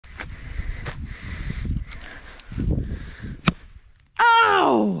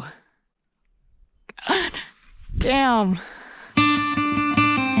No! God damn.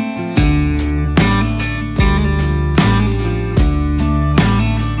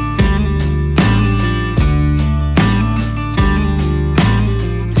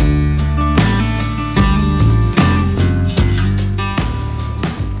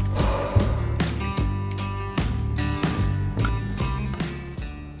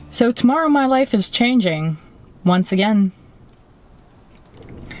 So tomorrow my life is changing once again.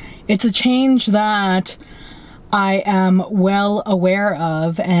 It's a change that I am well aware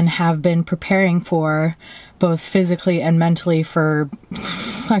of and have been preparing for both physically and mentally for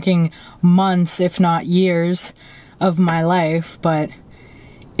fucking months, if not years of my life, but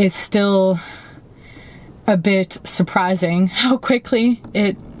it's still a bit surprising how quickly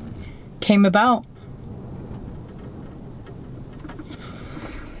it came about.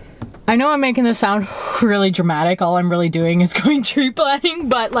 I know I'm making this sound really dramatic. All I'm really doing is going tree planting,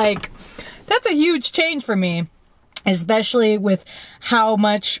 but like, that's a huge change for me, especially with how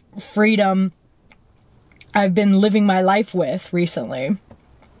much freedom I've been living my life with recently.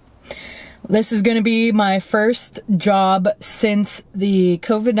 This is going to be my first job since the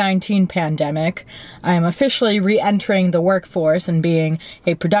COVID-19 pandemic. I am officially re-entering the workforce and being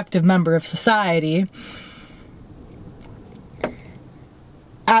a productive member of society.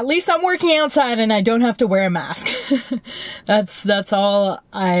 At least I'm working outside and I don't have to wear a mask. That's all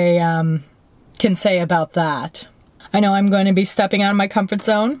I can say about that. I know I'm going to be stepping out of my comfort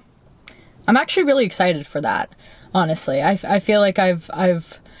zone. I'm actually really excited for that, honestly. I feel like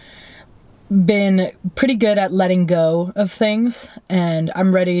I've been pretty good at letting go of things, and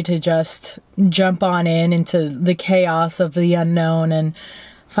I'm ready to just jump on into the chaos of the unknown and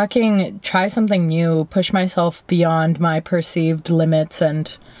fucking try something new, push myself beyond my perceived limits,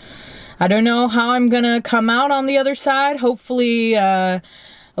 and I don't know how I'm gonna come out on the other side. Hopefully a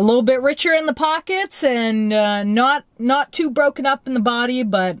little bit richer in the pockets and not too broken up in the body,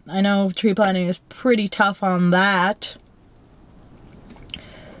 but I know tree planting is pretty tough on that.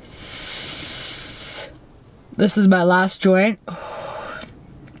 This is my last joint.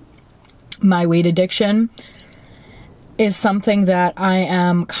 My weed addiction is something that I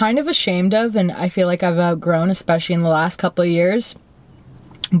am kind of ashamed of, and I feel like I've outgrown, especially in the last couple of years.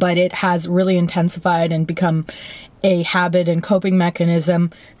 But it has really intensified and become a habit and coping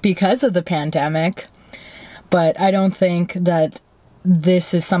mechanism because of the pandemic. But I don't think that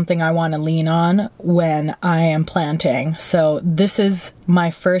this is something I want to lean on when I am planting. So this is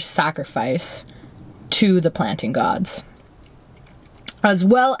my first sacrifice to the planting gods, as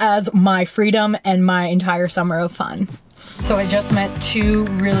well as my freedom and my entire summer of fun. So I just met two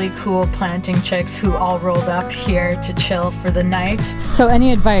really cool planting chicks who all rolled up here to chill for the night. So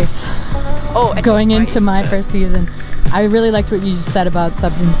any advice going into my first season? I really liked what you said about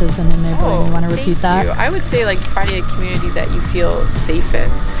substances and enabling. You want to repeat that? I would say like finding a community that you feel safe in.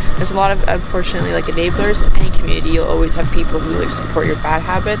 There's a lot of, unfortunately, like enablers. In any community, you'll always have people who like support your bad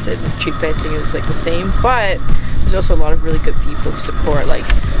habits, and tree planting is like the same. But there's also a lot of really good people who support like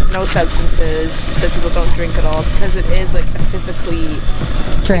no substances, so people don't drink at all, because it is like a physically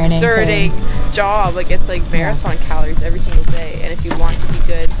draining, exerting job. Like it's like marathon calories every single day, and if you want to be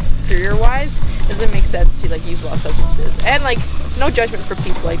good career-wise, it doesn't make sense to like use a lot of substances. And like, no judgment for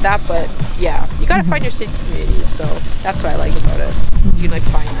people like that, but yeah, you gotta find your safe communities. So that's what I like about it. You can like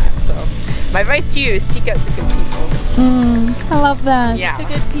find that. So my advice to you is seek out the good people. I love that. Yeah, the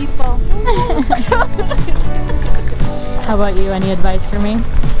good people. How about you? Any advice for me?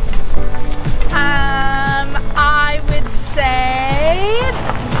 I would say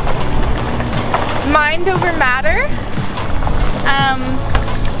mind over matter.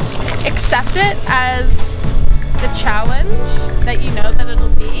 Accept it as the challenge that you know that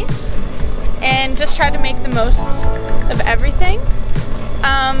it'll be, and just try to make the most of everything.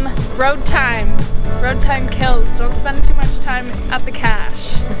 Road time kills. Don't spend too much time at the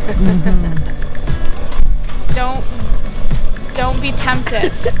cache. Don't be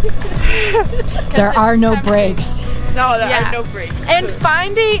tempted. There are no breaks. no, there are no breaks. And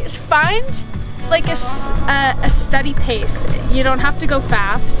find like a steady pace. You don't have to go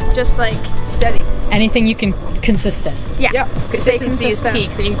fast. Just like Steady. Anything you can consistent. Yeah. Consistency is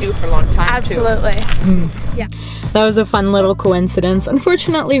peaks, and you can do it for a long time. Absolutely. Too. Yeah. That was a fun little coincidence.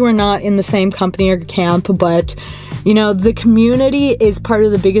 Unfortunately, we're not in the same company or camp, but you know, the community is part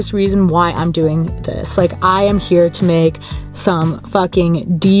of the biggest reason why I'm doing this. Like, I am here to make some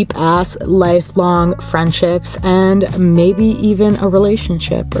fucking deep ass lifelong friendships and maybe even a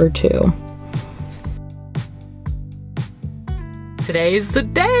relationship or two. Today's the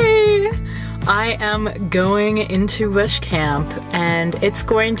day! I am going into bush camp, and it's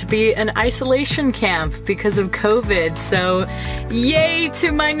going to be an isolation camp because of COVID, so yay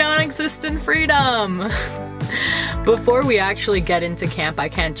to my non-existent freedom! Before we actually get into camp, I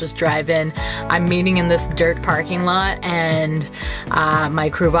can't just drive in. I'm meeting in this dirt parking lot, and my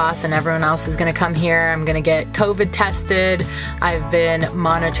crew boss and everyone else is gonna come here. I'm gonna get COVID tested. I've been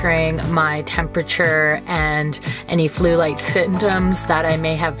monitoring my temperature and any flu-like symptoms that I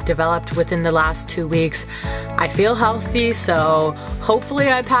may have developed within the last 2 weeks. I feel healthy, so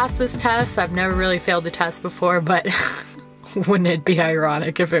hopefully I pass this test. I've never really failed a test before, but wouldn't it be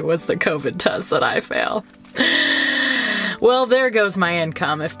ironic if it was the COVID test that I fail? Well, there goes my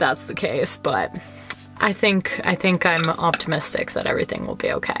income if that's the case, but I think I'm optimistic that everything will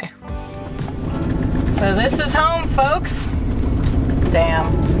be okay. So this is home, folks.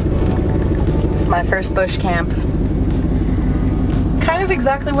 Damn. It's my first bush camp. Kind of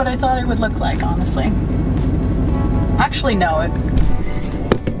exactly what I thought it would look like, honestly. Actually, no,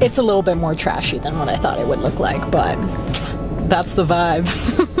 it's a little bit more trashy than what I thought it would look like, but that's the vibe.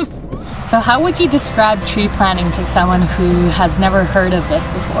 So how would you describe tree planting to someone who has never heard of this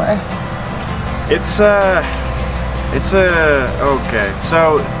before? Okay,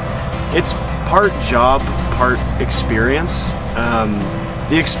 so it's part job, part experience.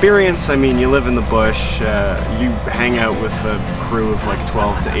 The experience, I mean, you live in the bush, you hang out with a crew of like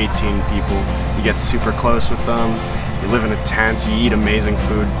 12 to 18 people, you get super close with them, you live in a tent, you eat amazing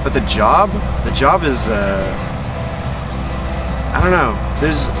food. But the job is, I don't know,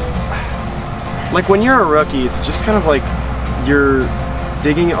 there's, like when you're a rookie, it's just kind of like you're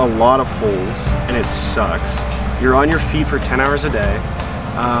digging a lot of holes and it sucks. You're on your feet for 10 hours a day.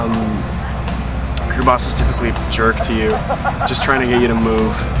 Crew bosses typically jerk to you, just trying to get you to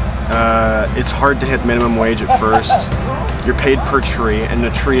move. It's hard to hit minimum wage at first. You're paid per tree, and the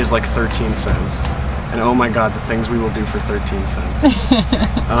tree is like 13 cents. And oh my god, the things we will do for 13 cents.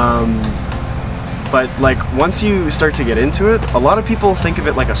 But like once you start to get into it, a lot of people think of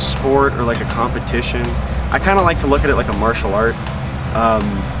it like a sport or like a competition. I kind of like to look at it like a martial art.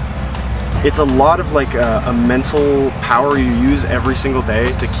 It's a lot of like a mental power you use every single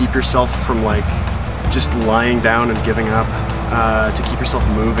day to keep yourself from like just lying down and giving up, to keep yourself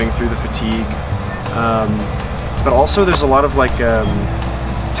moving through the fatigue. But also there's a lot of like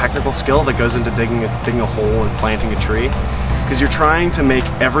technical skill that goes into digging a hole and planting a tree. Because you're trying to make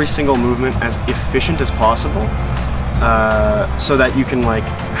every single movement as efficient as possible, so that you can like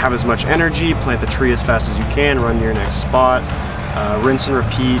have as much energy, plant the tree as fast as you can, run to your next spot, rinse and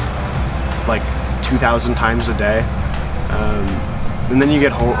repeat like 2,000 times a day, and then you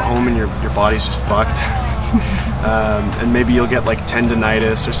get home and your body's just fucked, and maybe you'll get like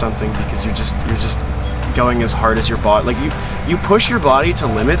tendinitis or something because you're just going as hard as your body. Like you push your body to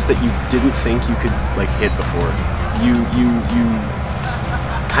limits that you didn't think you could like hit before. You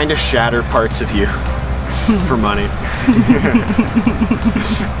kind of shatter parts of you for money.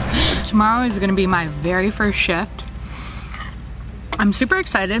 Tomorrow is going to be my very first shift. I'm super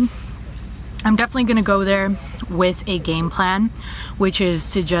excited. I'm definitely going to go there with a game plan, which is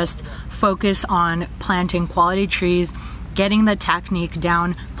to just focus on planting quality trees, getting the technique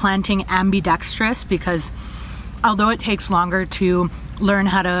down, planting ambidextrous, because although it takes longer to learn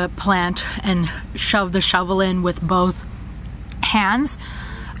how to plant and shove the shovel in with both hands,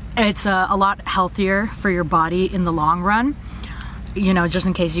 it's a lot healthier for your body in the long run, you know, just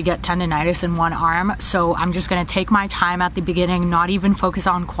in case you get tendinitis in one arm. So I'm just going to take my time at the beginning, not even focus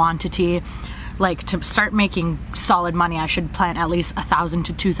on quantity. Like, to start making solid money, I should plant at least 1,000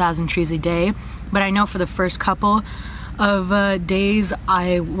 to 2,000 trees a day. But I know for the first couple of days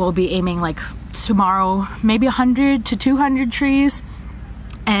I will be aiming, like tomorrow, maybe 100 to 200 trees,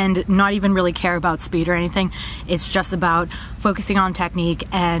 and not even really care about speed or anything. It's just about focusing on technique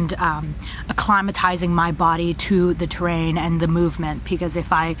and acclimatizing my body to the terrain and the movement, because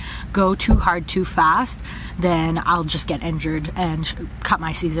if I go too hard too fast, then I'll just get injured and cut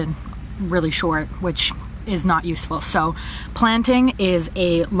my season really short, which is not useful. So planting is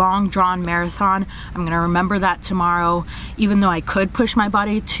a long drawn marathon. I'm gonna remember that tomorrow. Even though I could push my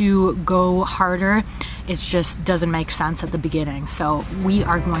body to go harder, it just doesn't make sense at the beginning. So we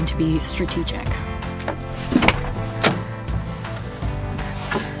are going to be strategic.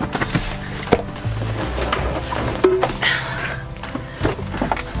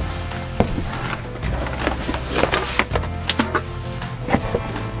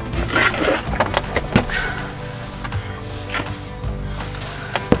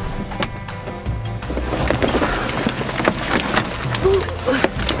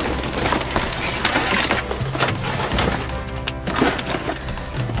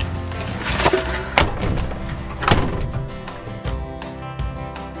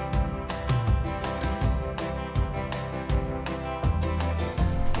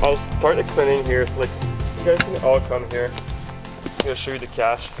 start explaining here. So like, you guys can all come here. I'm gonna show you the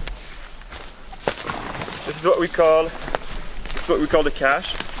cache. This is what we call the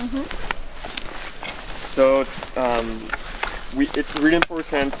cache. So it's really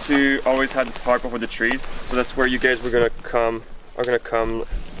important to always have the tarp over the trees. So that's where you guys are gonna come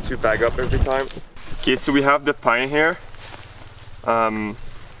to bag up every time. Okay, so we have the pine here.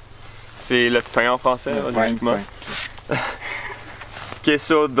 C'est le pin en français, logiquement. Okay,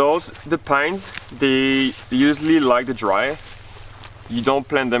 so the pines, they usually like the dry. You don't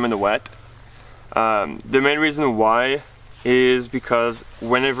plant them in the wet. The main reason why is because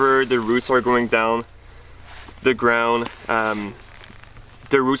whenever the roots are going down the ground,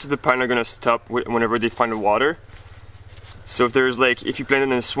 the roots of the pine are gonna stop whenever they find the water. So if you plant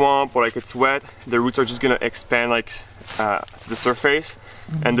it in a swamp or like it's wet, the roots are just gonna expand like to the surface,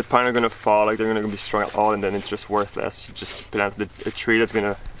 and the pine are gonna fall, like they're gonna be strung at all, and then it's just worthless. You just planted a tree that's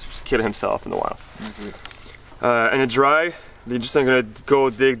gonna kill himself in a while. And the dry, they're just gonna go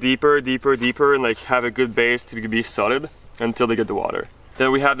dig deeper, and like have a good base to be solid until they get the water.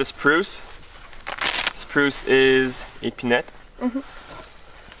 Then we have the spruce. Spruce is a pinette.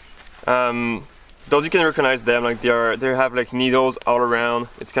 Those you can recognize them, like they have like needles all around.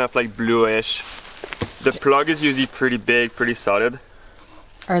 It's kind of like bluish. The plug is usually pretty big, pretty solid.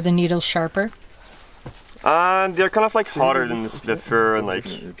 Are the needles sharper? They're kind of like harder than the fir, and like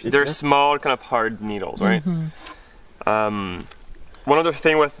they're small, kind of hard needles, right? One other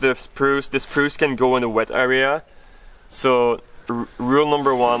thing with the spruce can go in the wet area. So rule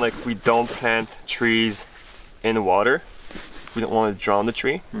number one, like we don't plant trees in water. We don't want to drown the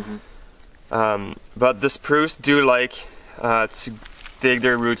tree. But the spruce do like to dig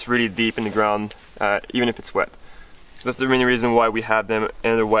their roots really deep in the ground, even if it's wet. So that's the main reason why we have them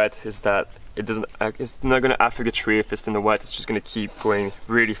in the wet, is that it's not gonna affect the tree if it's in the wet. It's just gonna keep going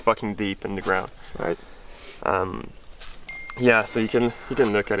really fucking deep in the ground. Right. Yeah, so you can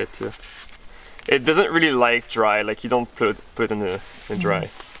look at it too. It doesn't really like dry. Like you don't put it in the dry.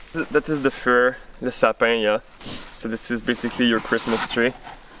 That is the fir, the sapin. Yeah. So this is basically your Christmas tree.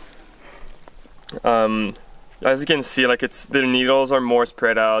 As you can see, like the needles are more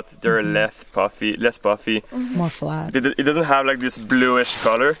spread out. They're less puffy. More flat. It doesn't have like this bluish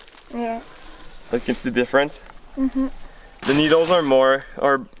color. Yeah. You can see the difference. The needles are more,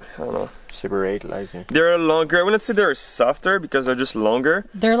 or I don't know, Separate, like. they're longer. I wouldn't say they're softer because they're just longer.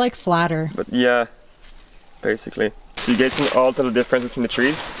 They're like flatter. But yeah, basically. So you guys can all tell the difference between the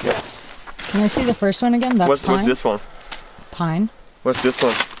trees. Yeah. Can I see the first one again? That's pine. What's this one? Pine. What's this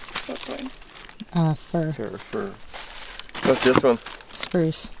one? Fir. Fir. What's this one?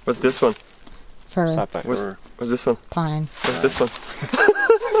 Spruce. What's this one? Fir. Sapin. What's this one? Pine. What's this one?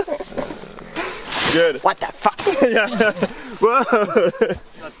 Good. What the fuck? Yeah. Whoa.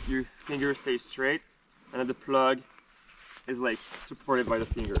 Your finger stays straight, and then the plug is like supported by the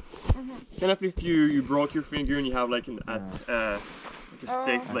finger. Kind of if you broke your finger and you have like a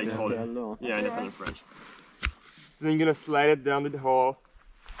stick to like hold it. Yeah, in Italian French. So then you're gonna slide it down the hole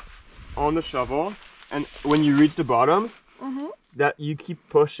on the shovel, and when you reach the bottom, that you keep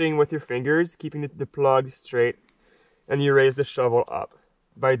pushing with your fingers, keeping the plug straight, and you raise the shovel up.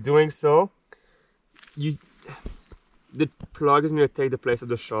 By doing so, the plug is going to take the place of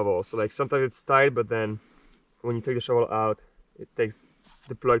the shovel. So like sometimes it's tight, but then when you take the shovel out, it takes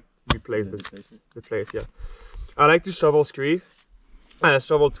the plug replace the place. Yeah, I like to shovel twist.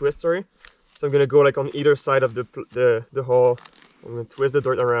 Sorry. So I'm gonna go like on either side of the hole. I'm gonna twist the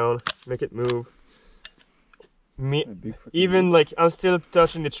dirt around, make it move. Even like I'm still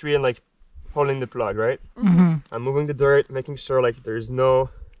touching the tree and like holding the plug, right? I'm moving the dirt, making sure like there's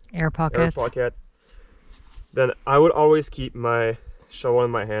no Air pockets. Then I would always keep my shovel in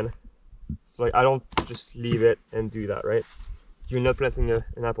my hand. So like I don't just leave it and do that, right? You're not planting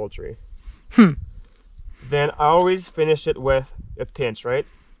an apple tree. Then I always finish it with a pinch, right?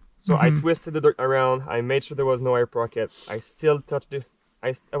 So I twisted the dirt around, I made sure there was no air pocket. I was still touching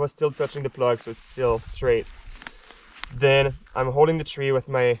the plug, so it's still straight. Then I'm holding the tree with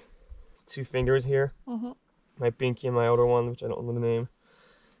my two fingers here. My pinky and my other one, which I don't know the name.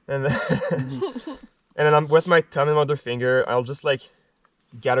 And then, and then I'm with my thumb and my other finger, I'll just like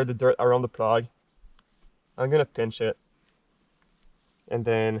gather the dirt around the plug. I'm gonna pinch it. And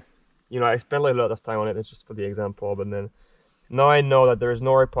then, you know, I spent like a lot of time on it, it's just for the example, but then now I know that there is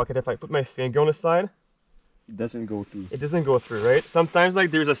no air pocket. If I put my finger on the side, It doesn't go through. It doesn't go through, right? Sometimes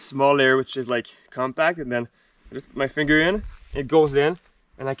like there's a small layer which is like compact, and then I just put my finger in, it goes in,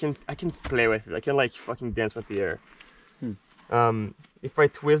 and I can play with it. I can like fucking dance with the air. If I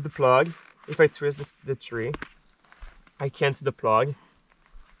twist the plug, if I twist the tree, I can't see the plug.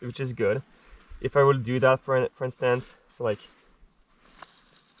 which is good. If I will do that for instance, so like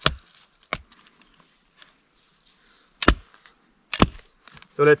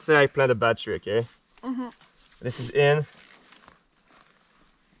so let's say I plant a battery, okay? This is in.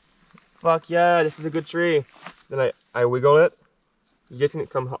 Fuck yeah, this is a good tree. Then I wiggle it. You guys can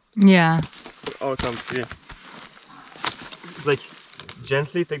come Yeah. all come see. Like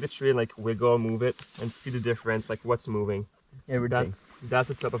gently take the tree and like wiggle, move it, and see the difference, like what's moving. Everything. That's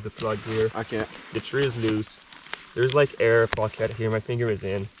the top of the plug here. Okay. The tree is loose. There's like air pocket here. My finger is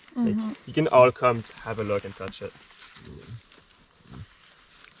in. Like, you can all come have a look and touch it.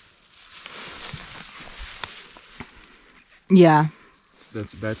 Yeah.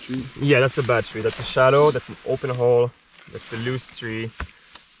 That's a battery. Yeah, that's a battery. That's a shadow. That's an open hole. That's a loose tree.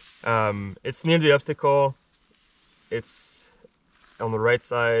 It's near the obstacle. It's on the right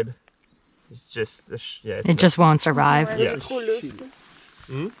side. It's just yeah. It just won't survive. Yeah. Trop loose.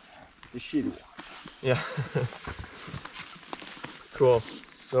 C'est chelou. Yeah. Cool.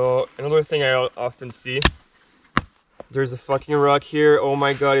 So another thing I often see. There's a fucking rock here. Oh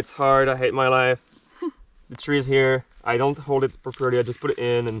my god, it's hard. I hate my life. The tree is here. I don't hold it properly. I just put it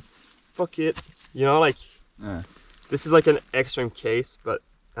in and fuck it. You know, like this is like an extreme case, but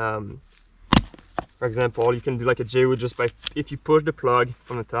for example, you can do like a J-root just by if you push the plug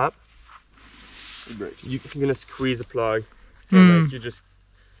from the top. You're gonna squeeze the plug, and like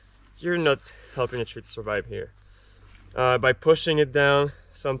you're not helping the tree to survive here. By pushing it down,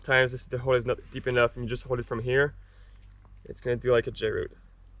 sometimes if the hole is not deep enough and you just hold it from here, it's gonna do like a J-root.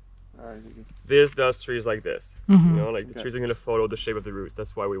 This does trees like this. You know, like the trees are gonna follow the shape of the roots.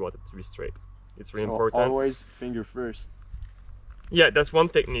 That's why we want it to be straight. It's really important. Always finger first. Yeah, that's one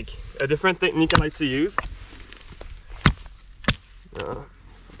technique. A different technique I like to use. I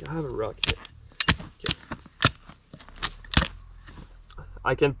have a rock here. Okay.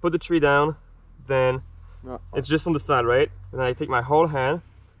 I can put the tree down, then it's just on the side, right? And then I take my whole hand,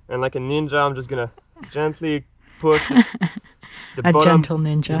 and like a ninja, I'm just gonna gently push the gentle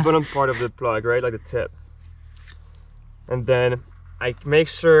ninja. The bottom part of the plug, right? Like the tip. And then I make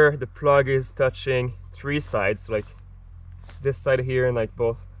sure the plug is touching three sides, like this side here and like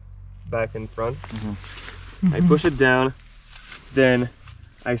both back and front. I push it down, then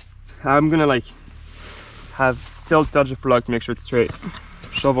I'm gonna like still touch the plug to make sure it's straight.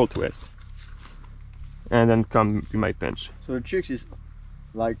 Shovel twist. And then come do my pinch. So the trick is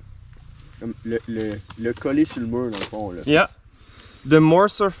like le coller sur le mur dans le fond là. Yeah. The more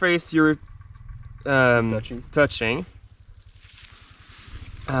surface you're touching,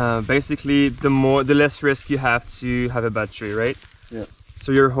 basically the less risk you have to have a bad tree, right? Yeah.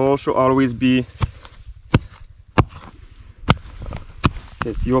 So your hole should always be.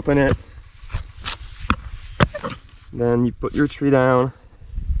 Okay, so you open it, then you put your tree down.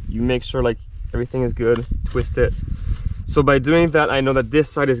 You make sure like everything is good. Twist it. So by doing that, I know that this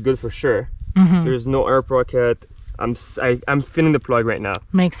side is good for sure. There's no air pocket. I'm feeling the plug right now.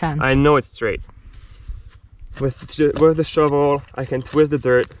 Makes sense. I know it's straight. With the shovel, I can twist the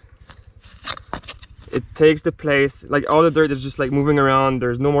dirt. It takes the place, like all the dirt is just like moving around.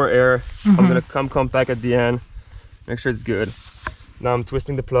 There's no more air. I'm gonna come compact at the end. Make sure it's good. Now I'm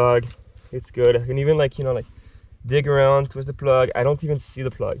twisting the plug. It's good. I can even like, you know, like dig around, twist the plug. I don't even see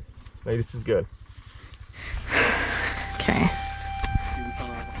the plug. Like this is good. Okay.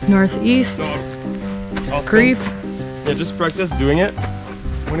 Northeast. Grief. Yeah, just practice doing it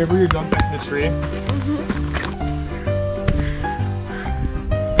whenever you're done picking the tree.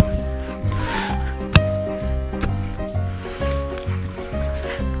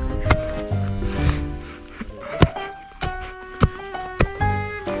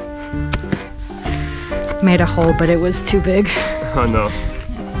 Made a hole, but it was too big. Oh no.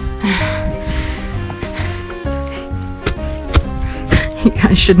 You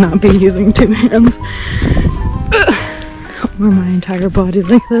guys should not be using two hands. Or my entire body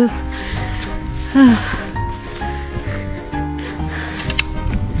like this.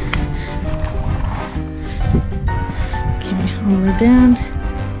 Okay, all the way down.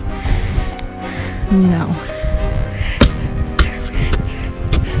 No.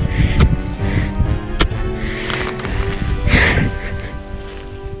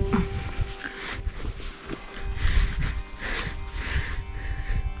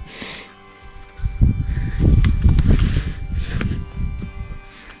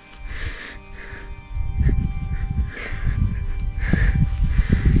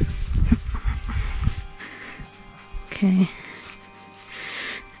 Okay.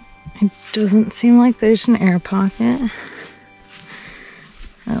 It doesn't seem like there's an air pocket.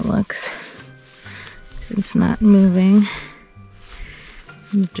 That looks, it's not moving.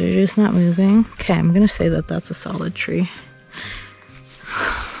 JJ's not moving. Okay, I'm gonna say that that's a solid tree.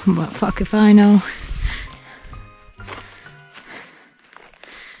 But fuck if I know.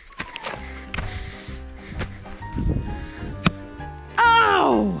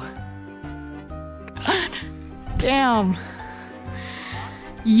 Oh! God damn.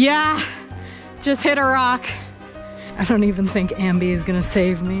 Yeah, just hit a rock. I don't even think Ambi is gonna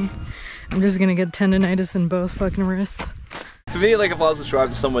save me. I'm just gonna get tendonitis in both fucking wrists. To me, like, if I was to describe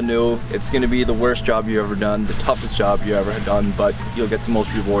to someone new, it's going to be the worst job you've ever done, the toughest job you ever had done, but you'll get the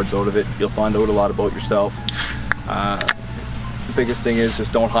most rewards out of it. You'll find out a lot about yourself. The biggest thing is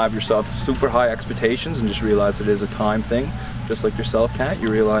just don't have yourself super high expectations and just realize it is a time thing. Just like yourself, Kat, you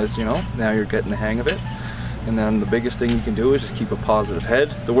realize, you know, now you're getting the hang of it. And then the biggest thing you can do is just keep a positive head.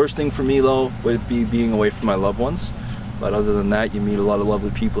 The worst thing for me, though, would be being away from my loved ones. But other than that, you meet a lot of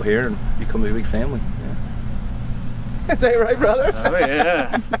lovely people here and become a big family. Is that right, brother? Oh,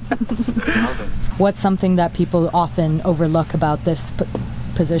 yeah. What's something that people often overlook about this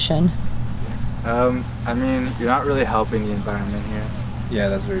position? I mean, you're not really helping the environment here. Yeah,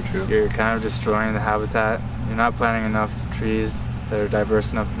 that's very true. You're kind of destroying the habitat. You're not planting enough trees that are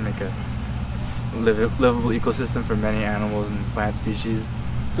diverse enough to make a livable ecosystem for many animals and plant species.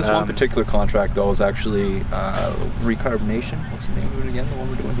 This one particular contract, though, is actually recarbonation. What's the name of it again, the one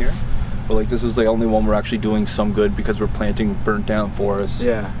we're doing here? But like, this is the only one we're actually doing some good because we're planting burnt down forests.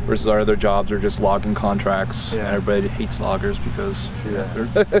 Yeah. Versus our other jobs are just logging contracts. Yeah. And everybody hates loggers because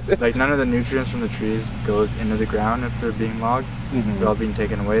like, none of the nutrients from the trees goes into the ground if they're being logged. Mm-hmm. They're all being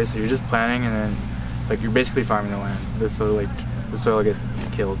taken away. So you're just planting, and then like you're basically farming the land. The soil gets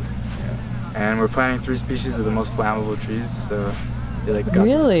killed. Yeah. And we're planting 3 species of the most flammable trees. So you like got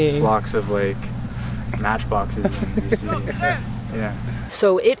Really? these blocks of like matchboxes, and you see, yeah.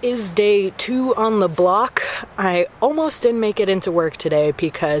 So it is day 2 on the block. I almost didn't make it into work today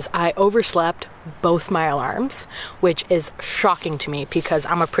because I overslept both my alarms, which is shocking to me because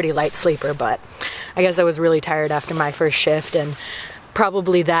I'm a pretty light sleeper, but I guess I was really tired after my first shift, and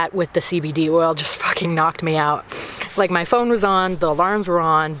probably that with the CBD oil just fucking knocked me out. Like, my phone was on, the alarms were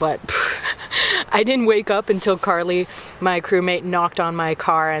on, but I didn't wake up until Carly, my crewmate, knocked on my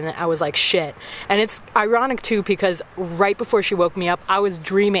car, and I was like, shit. And it's ironic too because right before she woke me up, I was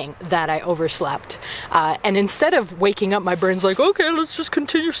dreaming that I overslept. And instead of waking up, my brain's like, okay, let's just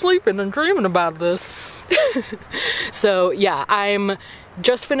continue sleeping and dreaming about this. So yeah, I'm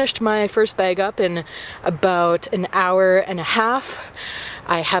just finished my first bag up in about an hour and a half.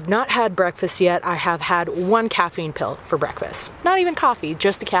 I have not had breakfast yet. I have had 1 caffeine pill for breakfast. Not even coffee,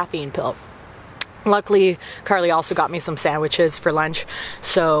 just a caffeine pill. Luckily, Carly also got me some sandwiches for lunch,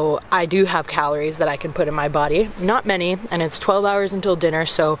 so I do have calories that I can put in my body. Not many, and it's 12 hours until dinner,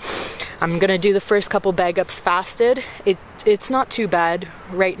 so I'm gonna do the first couple bag ups fasted. It's not too bad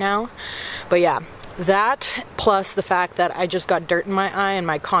right now, but yeah. That, plus the fact that I just got dirt in my eye and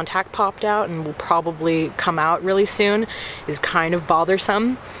my contact popped out and will probably come out really soon, is kind of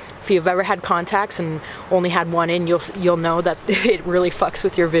bothersome. If you've ever had contacts and only had one in, you'll know that it really fucks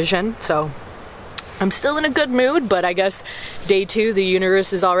with your vision. So I'm still in a good mood, but I guess day 2, the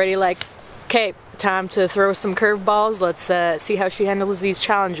universe is already like, okay, time to throw some curveballs. Let's see how she handles these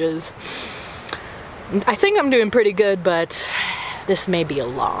challenges. I think I'm doing pretty good, but this may be a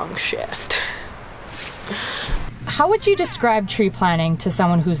long shift. How would you describe tree planting to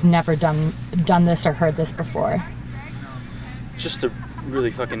someone who's never done this or heard this before? Just a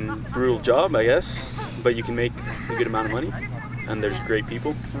really fucking brutal job, I guess, but you can make a good amount of money, and there's great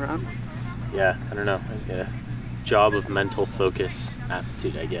people around. Yeah, I don't know, like a job of mental focus,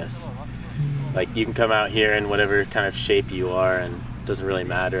 aptitude, I guess. Like, you can come out here in whatever kind of shape you are, and it doesn't really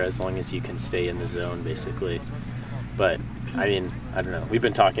matter as long as you can stay in the zone, basically. But, I mean, I don't know, we've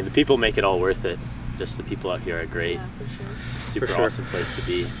been talking, the people make it all worth it. Just the people out here are great. Yeah, for sure. It's a super awesome place to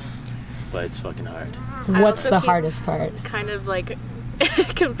be, but it's fucking hard. So what's the hardest part? Kind of like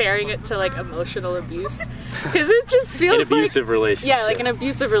comparing it to like emotional abuse, because it just feels an abusive like, relationship. yeah, like an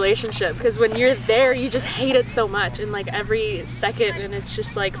abusive relationship, because when you're there you just hate it so much and like every second, and it's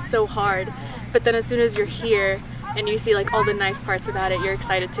just like so hard, but then as soon as you're here and you see like all the nice parts about it, you're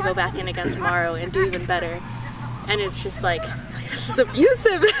excited to go back in again tomorrow and do even better. And it's just like this is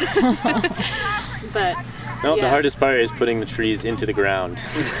abusive. But no, yeah. The hardest part is putting the trees into the ground.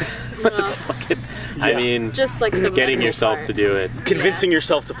 That's fucking, I mean, just like the getting mental yourself part. to do it. Convincing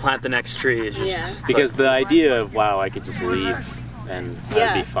yourself to plant the next tree is just Because the idea of, wow, I could just leave and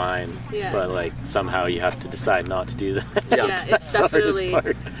I'd be fine. Yeah. But like somehow you have to decide not to do that. Yeah, it's the hardest definitely,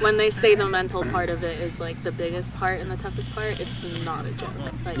 part. when they say the mental part of it is like the biggest part and the toughest part, it's not a joke.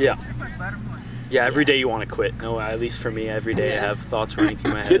 Like, Yeah. Yeah, every day you want to quit. No, at least for me, every day I have thoughts running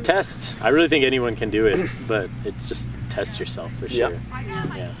through my head. It's a good test. I really think anyone can do it, but it's just test yourself for sure.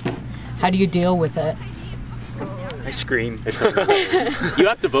 Yeah. How do you deal with it? I scream. You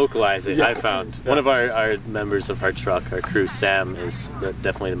have to vocalize it, I found. One of our members of our truck, our crew, Sam, is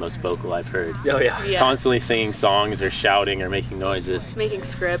definitely the most vocal I've heard. Oh, yeah. Constantly singing songs or shouting or making noises. Making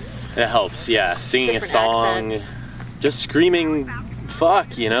scripts. It helps, yeah. Singing Different a song, accents. just screaming,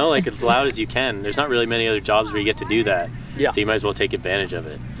 fuck, you know, like as loud as you can. There's not really many other jobs where you get to do that. Yeah. So you might as well take advantage of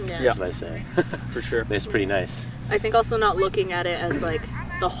it. Yeah. That's what I say. For sure. It's pretty nice. I think also not looking at it as like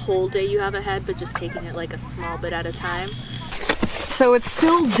the whole day you have ahead, but just taking it like a small bit at a time. So it's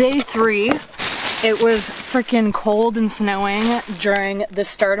still day 3. It was freaking cold and snowing during the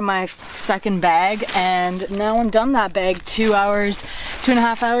start of my second bag, and now I'm done that bag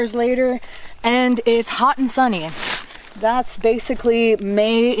 2.5 hours later, and it's hot and sunny. That's basically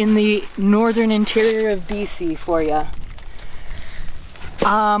May in the northern interior of BC for you.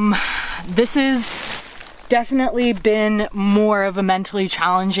 This is definitely been more of a mentally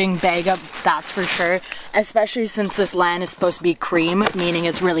challenging bag up, that's for sure, especially since this land is supposed to be cream, meaning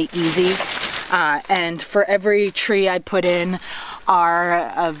it's really easy, and for every tree I put in,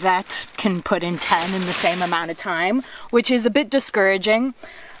 our vet can put in 10 in the same amount of time, which is a bit discouraging.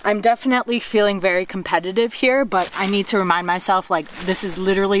 I'm definitely feeling very competitive here, but I need to remind myself, like, this is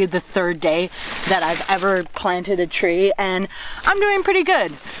literally the 3rd day that I've ever planted a tree, and I'm doing pretty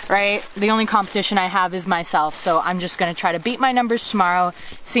good, right? The only competition I have is myself, so I'm just gonna try to beat my numbers tomorrow.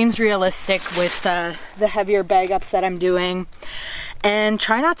 Seems realistic with the heavier bag ups that I'm doing, and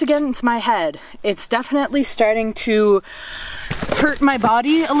try not to get into my head. It's definitely starting to hurt my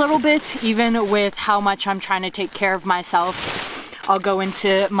body a little bit, even with how much I'm trying to take care of myself. I'll go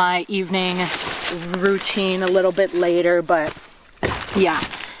into my evening routine a little bit later, but yeah,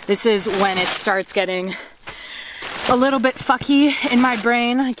 this is when it starts getting a little bit fucky in my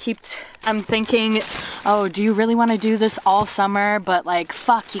brain. I'm thinking, oh, do you really want to do this all summer? But like,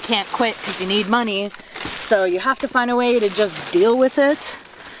 fuck, you can't quit because you need money. So you have to find a way to just deal with it.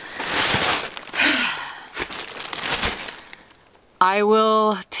 I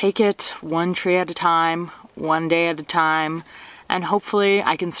will take it one tree at a time, one day at a time, and hopefully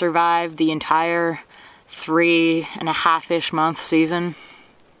I can survive the entire 3.5-ish month season.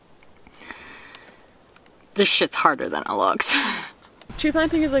 This shit's harder than it looks. Tree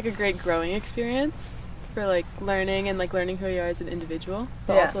planting is like a great growing experience for like learning and like learning who you are as an individual,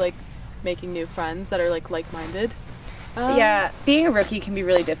 but also like making new friends that are like-minded. Yeah, being a rookie can be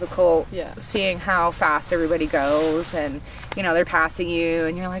really difficult. Yeah. Seeing how fast everybody goes, and you know they're passing you,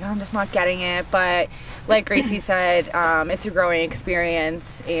 and you're like, oh, I'm just not getting it. But like Gracie said, it's a growing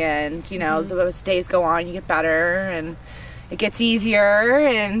experience, and you know those days go on, you get better, and it gets easier,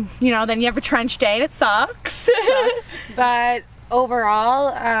 and you know then you have a trench day, and it sucks. But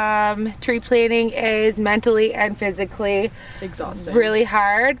overall, tree planting is mentally and physically exhausting, really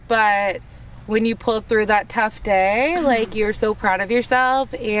hard, but when you pull through that tough day, like you're so proud of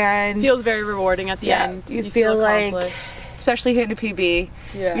yourself, and it feels very rewarding at the end. You feel like, especially hitting a PB,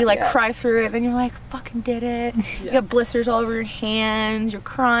 you like cry through it, then you're like, fucking did it. You got blisters all over your hands, you're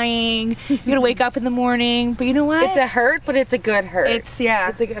crying, you gotta wake up in the morning, but you know what? It's a hurt, but it's a good hurt. It's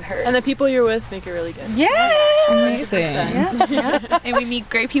a good hurt. And the people you're with make it really good. Amazing. Yeah. And we meet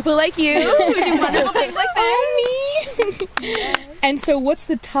great people like you who do wonderful things like this. And so what's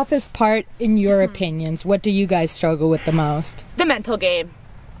the toughest part in your opinions? What do you guys struggle with the most? The mental game.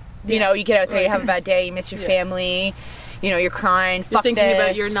 You know, you get out there, you have a bad day, you miss your family, you know, you're crying, You're thinking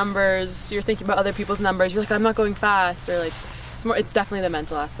about your numbers, you're thinking about other people's numbers, you're like, I'm not going fast, or like, it's definitely the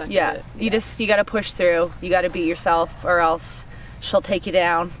mental aspect of it. You gotta push through, you gotta beat yourself, or else she'll take you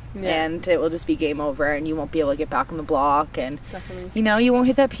down, and it will just be game over, and you won't be able to get back on the block, and you know, you won't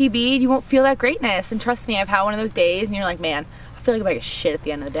hit that PB, and you won't feel that greatness, and trust me, I've had one of those days, and you're like, man, I feel like I'm like a shit at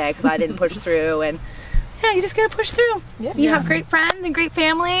the end of the day, because I didn't push through, and yeah, you just gotta push through. You have great friends and great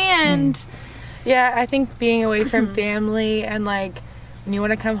family, and yeah, I think being away from family, and like when you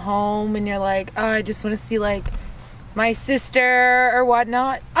want to come home and you're like, oh, I just want to see like my sister or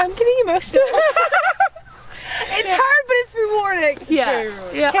whatnot. I'm getting emotional. It's hard, but it's rewarding.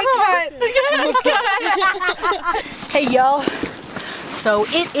 Hey y'all, so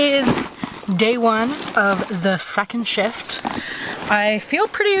it is day 1 of the second shift. I feel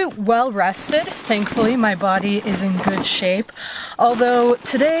pretty well rested. Thankfully, my body is in good shape. Although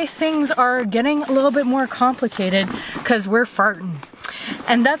today things are getting a little bit more complicated because we're farting.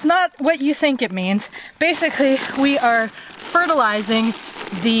 And that's not what you think it means. Basically, we are fertilizing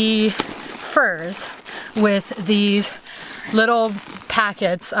the furs with these little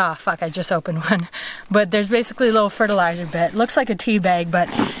packets. Oh fuck, I just opened one. But there's basically a little fertilizer bit. Looks like a tea bag, but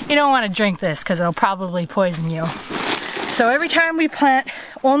you don't want to drink this because it'll probably poison you. So every time we plant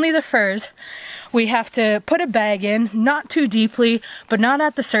only the firs, we have to put a bag in, not too deeply, but not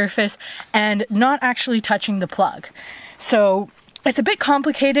at the surface, and not actually touching the plug. So it's a bit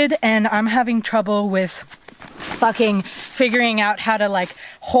complicated, and I'm having trouble with fucking figuring out how to like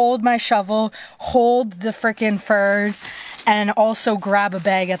hold my shovel, hold the frickin' fir, and also grab a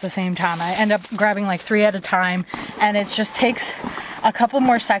bag at the same time. I end up grabbing like 3 at a time, and it just takes a couple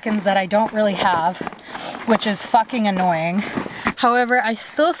more seconds that I don't really have, which is fucking annoying. However, I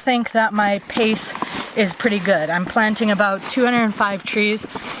still think that my pace is pretty good. I'm planting about 205 trees,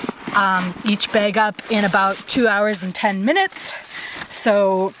 each bag up in about 2 hours and 10 minutes.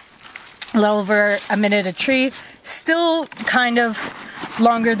 So a little over a minute a tree. Still kind of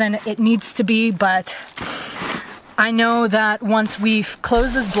longer than it needs to be, but I know that once we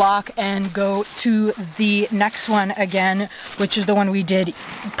close this block and go to the next one again, which is the one we did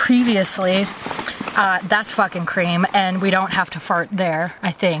previously, that's fucking cream, and we don't have to fart there,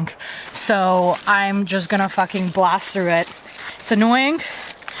 I think. So I'm just gonna fucking blast through it. It's annoying.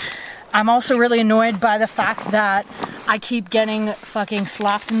 I'm also really annoyed by the fact that I keep getting fucking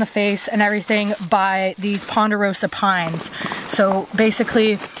slapped in the face and everything by these ponderosa pines. So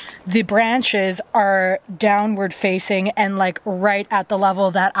basically, the branches are downward facing and like right at the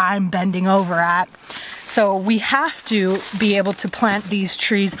level that I'm bending over at. So we have to be able to plant these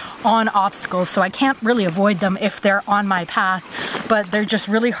trees on obstacles, so I can't really avoid them if they're on my path, but they're just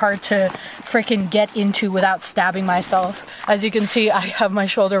really hard to freaking get into without stabbing myself. As you can see, I have my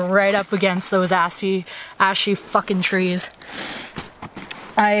shoulder right up against those ashy fucking trees.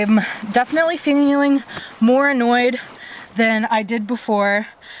 I'm definitely feeling more annoyed than I did before,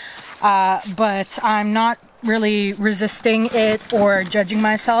 but I'm not really resisting it or judging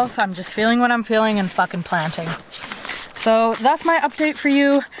myself. I'm just feeling what I'm feeling and fucking planting. So that's my update for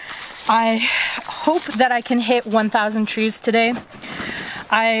you. I hope that I can hit 1,000 trees today.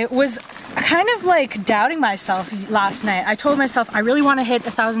 I was kind of like doubting myself last night. I told myself I really want to hit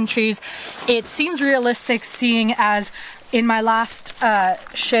 1,000 trees. It seems realistic, seeing as in my last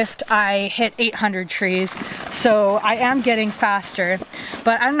shift I hit 800 trees, so I am getting faster.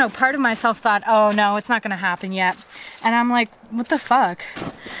 But I don't know, part of myself thought, oh no, it's not gonna happen yet. And I'm like, what the fuck?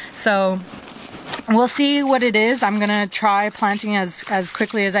 So we'll see what it is. I'm gonna try planting as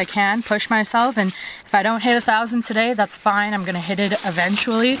quickly as I can, push myself, and if I don't hit 1,000 today, that's fine. I'm gonna hit it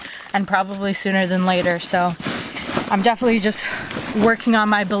eventually, and probably sooner than later. So I'm definitely just working on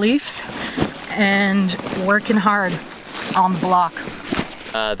my beliefs and working hard on the block.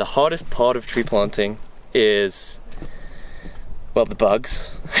 The hardest part of tree planting is, well, the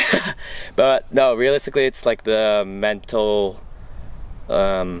bugs. But no, realistically, it's like the mental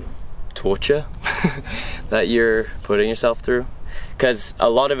torture that you're putting yourself through, because a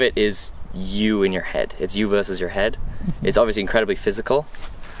lot of it is you in your head. It's you versus your head. Mm-hmm. It's obviously incredibly physical,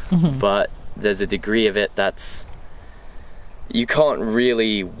 mm-hmm. but there's a degree of it that's you can't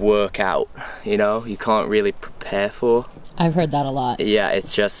really work out, you know? You can't really prepare for. I've heard that a lot. Yeah,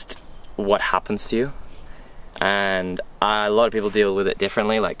 it's just what happens to you. And a lot of people deal with it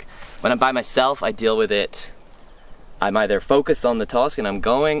differently. Like, when I'm by myself, I deal with it, I'm either focused on the task and I'm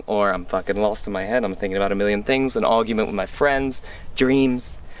going, or I'm fucking lost in my head. I'm thinking about a million things, an argument with my friends,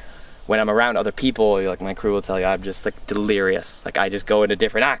 dreams. When I'm around other people, like my crew will tell you, I'm just like delirious. Like, I just go into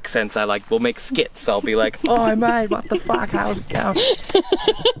different accents. I like will make skits. I'll be like, oh man, what the fuck, how's it going?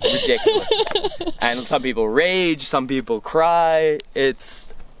 Just ridiculous. And some people rage, some people cry.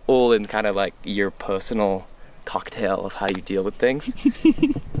 It's all in kind of like your personal cocktail of how you deal with things.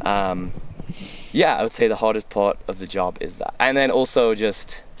 Yeah, I would say the hardest part of the job is that. And then also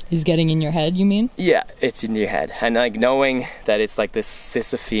just... Is getting in your head, you mean? Yeah, it's in your head. And like knowing that it's like this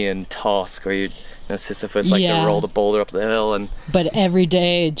Sisyphean task where you know, Sisyphus like to roll the boulder up the hill, and but every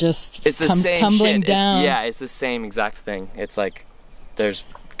day it just comes tumbling down. Yeah, it's the same exact thing. It's like there's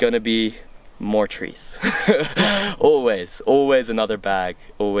gonna be more trees. always another bag,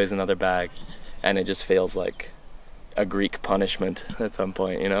 and it just feels like a Greek punishment at some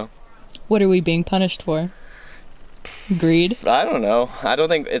point, you know? What are we being punished for? Greed? I don't know. I don't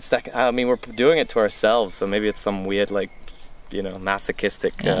think it's that. I mean, we're doing it to ourselves, so maybe it's some weird, like, you know,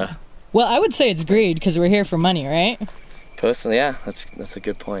 masochistic. Yeah. Well, I would say it's greed because we're here for money, right? Personally, yeah, that's a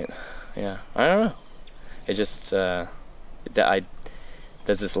good point. Yeah, I don't know. It just there's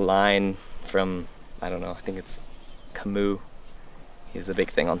this line from, I don't know, I think it's Camus. He's a big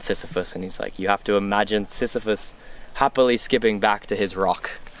thing on Sisyphus, and he's like, you have to imagine Sisyphus happily skipping back to his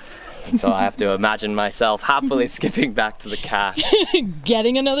rock. And so I have to imagine myself happily skipping back to the cache.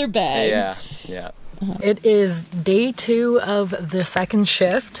 Getting another bag. Yeah, yeah. It is day 2 of the second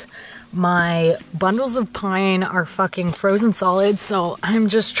shift. My bundles of pine are fucking frozen solid, so I'm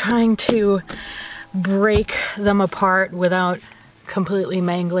just trying to break them apart without completely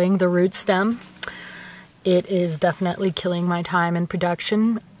mangling the root stem. It is definitely killing my time in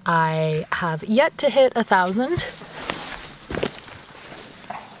production. I have yet to hit 1,000.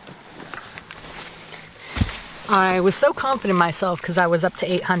 I was so confident in myself because I was up to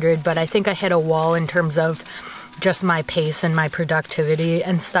 800, but I think I hit a wall in terms of just my pace and my productivity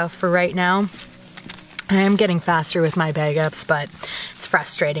and stuff for right now. I am getting faster with my bag ups, but it's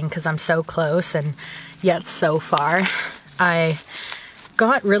frustrating because I'm so close and yet so far. I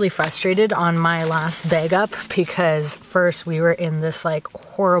got really frustrated on my last bag up because first we were in this like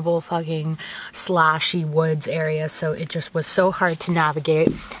horrible fucking slashy woods area, so it just was so hard to navigate,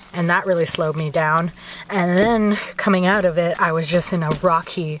 and that really slowed me down. And then coming out of it, I was just in a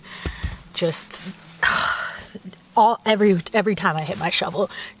rocky, just every time I hit my shovel,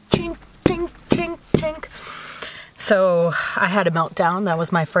 chink, chink, chink, chink. So I had a meltdown. That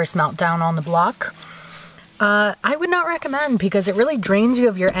was my first meltdown on the block. I would not recommend because it really drains you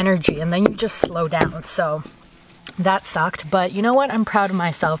of your energy and then you just slow down. So that sucked. But you know what? I'm proud of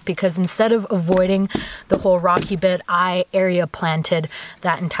myself because instead of avoiding the whole rocky bit, I area planted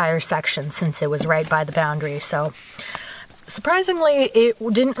that entire section since it was right by the boundary. So surprisingly, it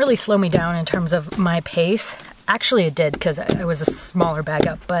didn't really slow me down in terms of my pace. Actually, it did because it was a smaller bag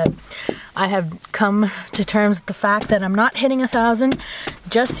up, but I have come to terms with the fact that I'm not hitting 1,000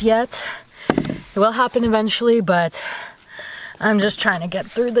 just yet. It will happen eventually, but I'm just trying to get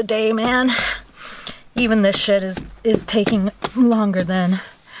through the day, man. Even this shit is taking longer than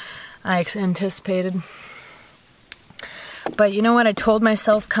I anticipated. But you know what? I told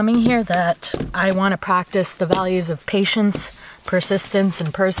myself coming here that I want to practice the values of patience, persistence,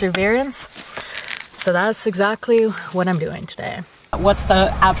 and perseverance. So that's exactly what I'm doing today. What's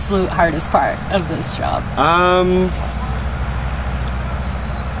the absolute hardest part of this job?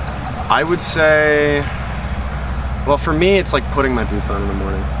 I would say, well, for me, it's like putting my boots on in the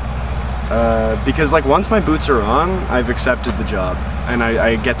morning. Because like once my boots are on, I've accepted the job and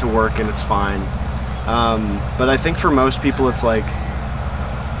I get to work and it's fine. But I think for most people, it's like,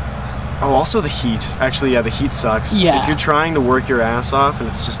 oh, also the heat. Actually, yeah, the heat sucks. Yeah. If you're trying to work your ass off and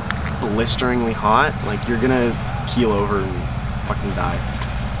it's just blisteringly hot, like you're gonna keel over and fucking die.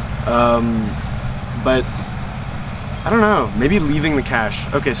 But I don't know, maybe leaving the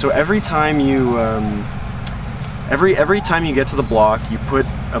cache. Okay, so every time you every time you get to the block, you put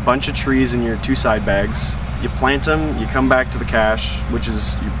a bunch of trees in your 2 side bags, you plant them, you come back to the cache, which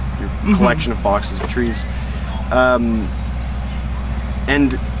is your collection of boxes of trees. And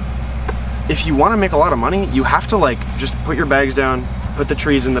if you want to make a lot of money, you have to like just put your bags down, put the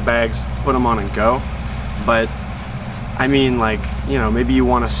trees in the bags, put them on and go. But I mean, like, you know, maybe you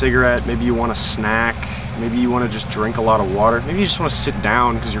want a cigarette, maybe you want a snack, maybe you want to just drink a lot of water, maybe you just want to sit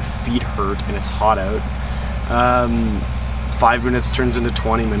down because your feet hurt and it's hot out. 5 minutes turns into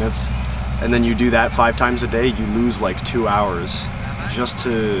 20 minutes, and then you do that 5 times a day, you lose like 2 hours just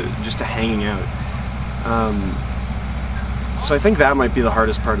to hanging out. So I think that might be the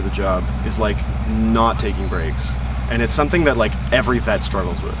hardest part of the job, is like not taking breaks. And it's something that like every vet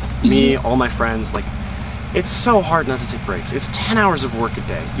struggles with. Me, all my friends, like it's so hard not to take breaks. It's 10 hours of work a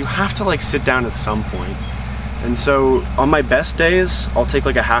day. You have to like sit down at some point. And so on my best days, I'll take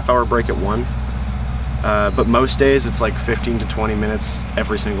like a half-hour break at 1. But most days it's like 15 to 20 minutes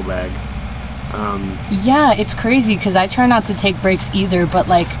every single bag. Yeah, it's crazy because I try not to take breaks either, but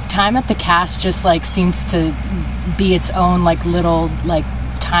like time at the cache just like seems to be its own like little like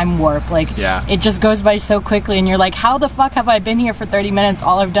time warp. Like it just goes by so quickly and you're like, how the fuck have I been here for 30 minutes?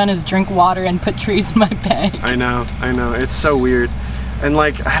 All I've done is drink water and put trees in my bag. I know, it's so weird. And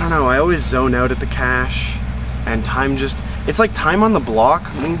like, I don't know, I always zone out at the cache and time just, it's like time on the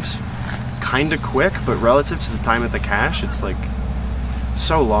block moves kind of quick, but relative to the time at the cache, it's like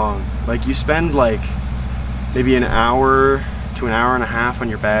so long. Like you spend like maybe an hour to an hour and a half on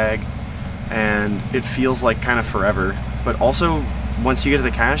your bag and it feels like kind of forever. But also once you get to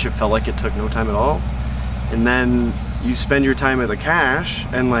the cache, it felt like it took no time at all. And then you spend your time at the cache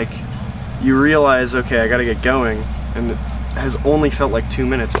and like you realize, okay, I gotta get going, and it has only felt like 2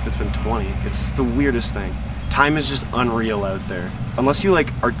 minutes, but it's been 20. It's the weirdest thing. Time is just unreal out there. Unless you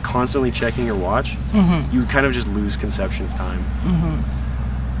like are constantly checking your watch, you kind of just lose conception of time.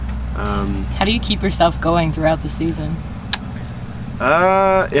 How do you keep yourself going throughout the season?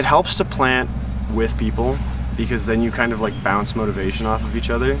 It helps to plant with people because then you kind of like bounce motivation off of each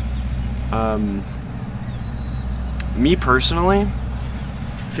other. Me personally,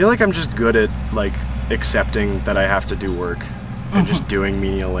 I feel like I'm just good at like accepting that I have to do work and just doing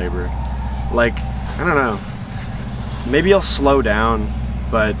menial labor. Like, I don't know. Maybe I'll slow down,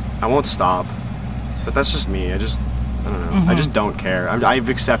 but I won't stop. But that's just me. I don't know. I just don't care. I've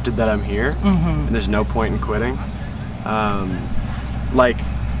accepted that I'm here, and there's no point in quitting. Like,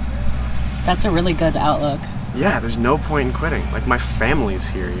 that's a really good outlook. Yeah, there's no point in quitting. Like, my family's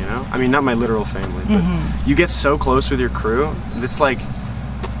here, you know? I mean, not my literal family, but you get so close with your crew, it's like,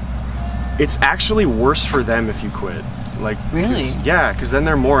 it's actually worse for them if you quit. Like, really? Yeah, because then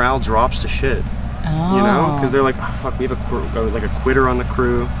their morale drops to shit. Oh. You know? Because they're like, oh, fuck, we have a quitter on the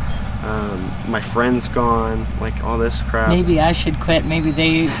crew. My friend's gone, like all this crap. Maybe I should quit. Maybe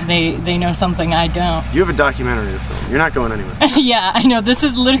they know something I don't. You have a documentary to film. You're not going anywhere. Yeah, I know. This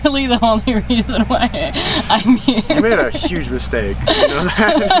is literally the only reason why I'm here. You made a huge mistake. You know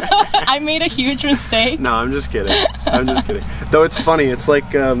that? I made a huge mistake? No, I'm just kidding. I'm just kidding. Though it's funny. It's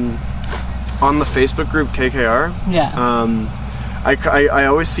like on the Facebook group KKR. Yeah. I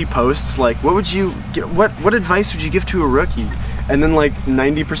always see posts like, what advice would you give to a rookie? And then like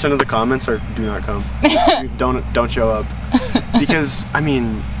 90% of the comments are, do not come. don't show up. Because, I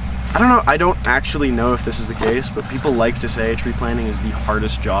mean, I don't know, I don't actually know if this is the case, but people like to say tree planting is the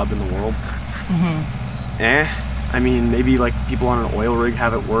hardest job in the world. I mean, maybe like people on an oil rig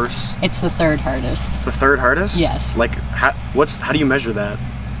have it worse. It's the third hardest. It's the third hardest? Yes. Like, how do you measure that?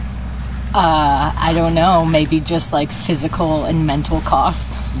 I don't know, maybe just like physical and mental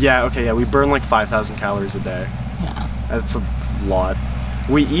cost. Yeah, okay, yeah, we burn like 5,000 calories a day. Yeah. That's a lot.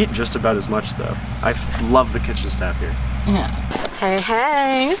 We eat just about as much though. I love the kitchen staff here. Yeah.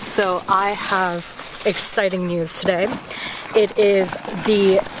 Hey, so I have exciting news today. It is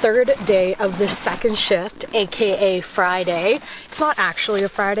the third day of the second shift, aka Friday. It's not actually a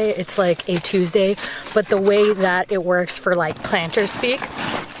Friday, it's like a Tuesday, but the way that it works for like planter speak,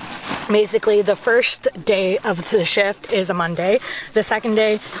 basically the first day of the shift is a Monday, the second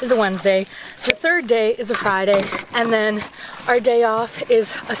day is a Wednesday, the third day is a Friday, and then our day off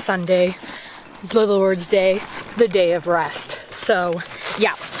is a Sunday, the Lord's Day, the day of rest. So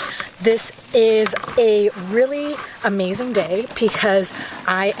yeah, this is a really amazing day because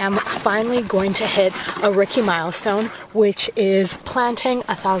I am finally going to hit a rookie milestone, which is planting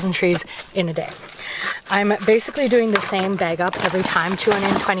 1,000 trees in a day. I'm basically doing the same bag up every time,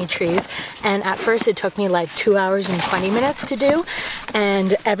 220 trees, and at first it took me like 2 hours and 20 minutes to do,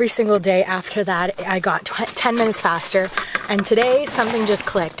 and every single day after that I got 10 minutes faster, and today something just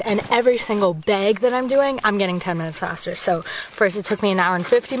clicked, and every single bag that I'm doing, I'm getting 10 minutes faster. So first it took me 1 hour and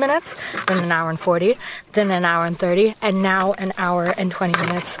 50 minutes, then 1 hour and 40, then 1 hour and 30, and now 1 hour and 20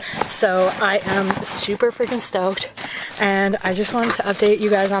 minutes. So I am super freaking stoked, and I just wanted to update you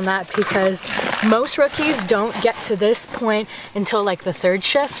guys on that because most rookies don't get to this point until like the third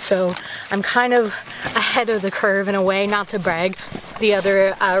shift, so I'm kind of ahead of the curve in a way, not to brag. The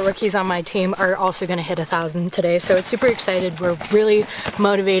other rookies on my team are also going to hit 1,000 today, so it's super excited. We're really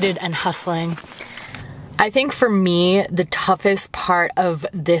motivated and hustling. I think for me, the toughest part of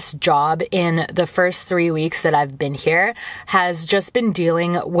this job in the first 3 weeks that I've been here has just been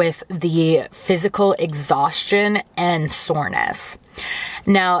dealing with the physical exhaustion and soreness.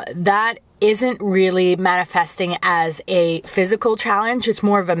 Now, that isn't really manifesting as a physical challenge, it's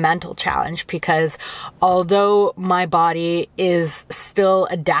more of a mental challenge because although my body is still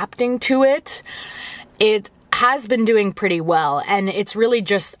adapting to it, it has been doing pretty well, and it's really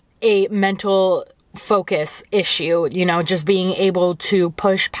just a mental focus issue, you know, just being able to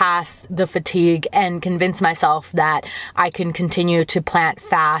push past the fatigue and convince myself that I can continue to plant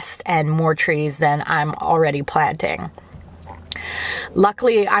fast and more trees than I'm already planting.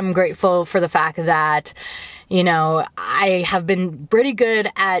 Luckily, I'm grateful for the fact that, you know, I have been pretty good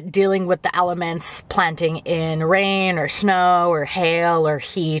at dealing with the elements, planting in rain or snow or hail or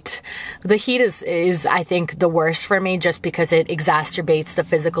heat. The heat is I think the worst for me just because it exacerbates the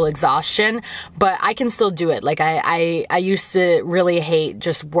physical exhaustion, but I can still do it. Like I used to really hate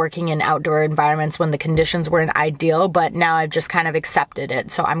just working in outdoor environments when the conditions weren't ideal, but now I've just kind of accepted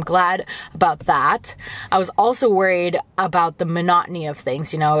it. So I'm glad about that. I was also worried about the monotony of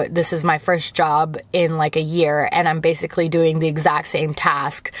things. You know, this is my first job in like a year, and I'm basically doing the exact same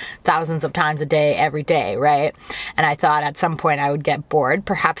task thousands of times a day, every day, right? And I thought at some point I would get bored.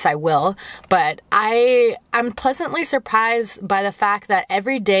 Perhaps I will, but I'm pleasantly surprised by the fact that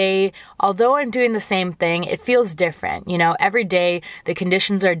every day, although I'm doing the same thing, it feels different. You know, every day the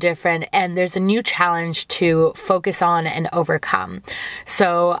conditions are different and there's a new challenge to focus on and overcome.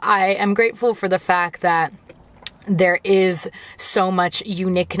 So I am grateful for the fact that there is so much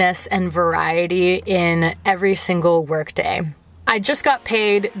uniqueness and variety in every single workday. I just got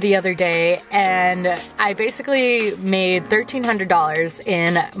paid the other day and I basically made $1,300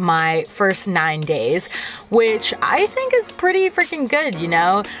 in my first 9 days, which I think is pretty freaking good, you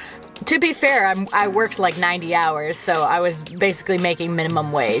know? To be fair, I worked like 90 hours, so I was basically making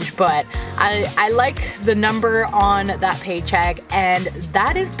minimum wage, but I like the number on that paycheck, and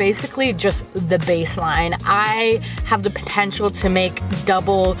that is basically just the baseline. I have the potential to make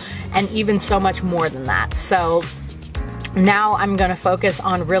double and even so much more than that. So now I'm gonna focus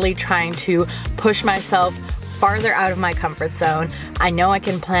on really trying to push myself farther out of my comfort zone. I know I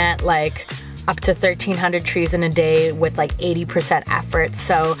can plant like up to 1,300 trees in a day with like 80% effort.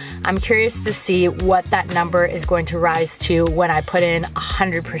 So I'm curious to see what that number is going to rise to when I put in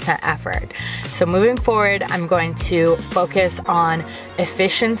 100% effort. So moving forward, I'm going to focus on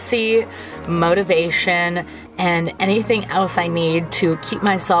efficiency, motivation, and anything else I need to keep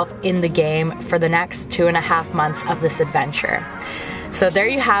myself in the game for the next 2.5 months of this adventure. So there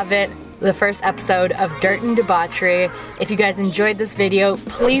you have it. The first episode of Dirt and Debauchery. If you guys enjoyed this video,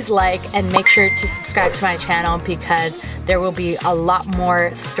 please like and make sure to subscribe to my channel because there will be a lot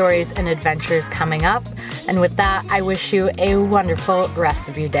more stories and adventures coming up. And with that, I wish you a wonderful rest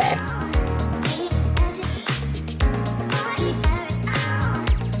of your day.